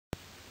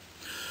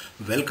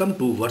Welcome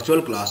to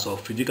virtual class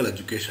of physical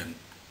education,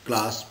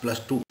 class plus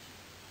 2,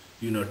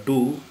 unit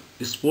 2,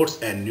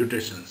 sports and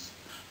nutrition.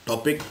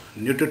 Topic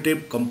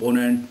nutritive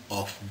component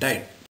of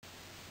diet.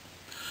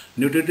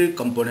 Nutritive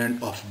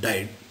component of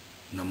diet.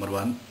 Number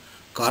 1,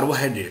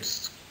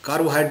 carbohydrates.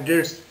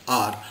 Carbohydrates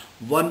are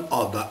one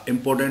of the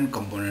important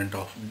component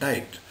of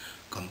diet.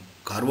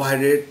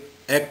 Carbohydrates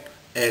act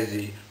as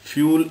a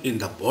fuel in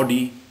the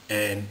body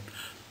and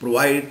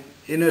provide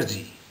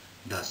energy.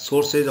 The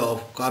sources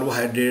of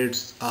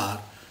carbohydrates are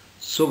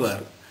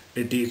sugar.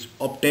 It is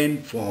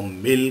obtained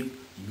from milk,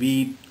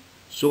 wheat,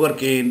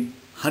 sugarcane,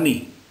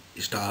 honey.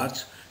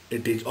 Starch.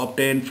 It is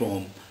obtained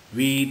from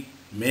wheat,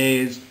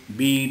 maize,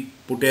 beet,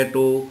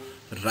 potato,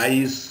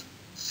 rice,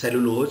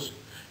 cellulose.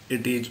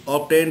 It is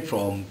obtained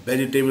from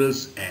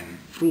vegetables and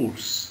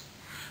fruits.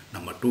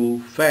 Number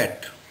 2,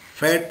 fat.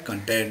 Fat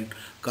contain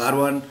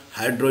carbon,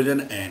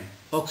 hydrogen and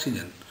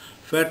oxygen.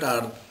 Fat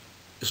are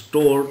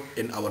stored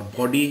in our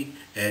body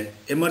as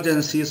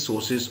emergency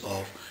sources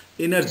of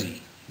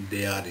energy.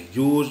 They are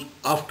used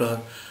after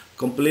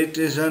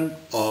completion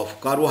of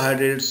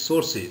carbohydrate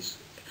sources.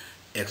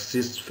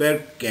 Excess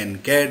fat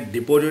can get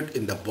deposited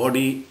in the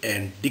body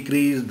and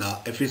decrease the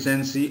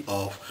efficiency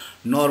of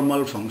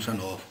normal function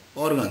of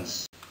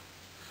organs.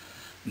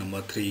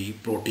 Number 3,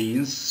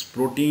 proteins.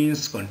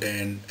 Proteins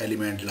contain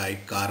elements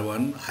like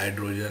carbon,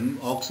 hydrogen,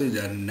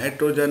 oxygen,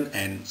 nitrogen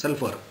and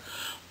sulfur.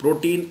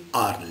 Protein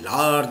are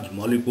large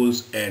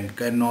molecules and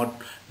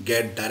cannot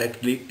get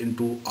directly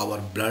into our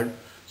blood,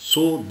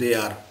 so they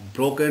are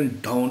broken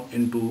down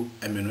into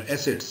amino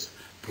acids.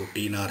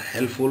 Protein are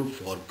helpful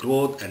for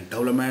growth and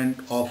development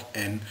of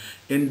an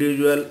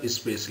individual,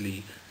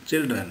 especially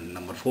children.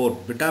 Number 4,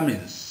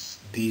 vitamins.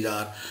 These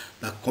are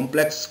the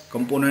complex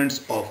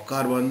components of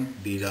carbon.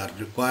 These are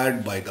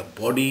required by the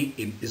body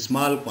in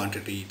small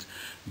quantities.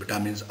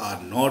 Vitamins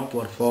are not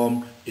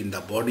performed in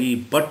the body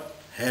but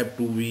have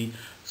to be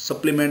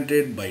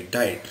supplemented by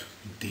diet.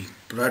 These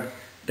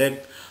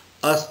protect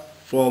us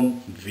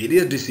from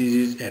various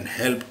diseases and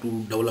help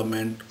to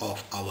development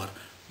of our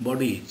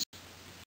bodies.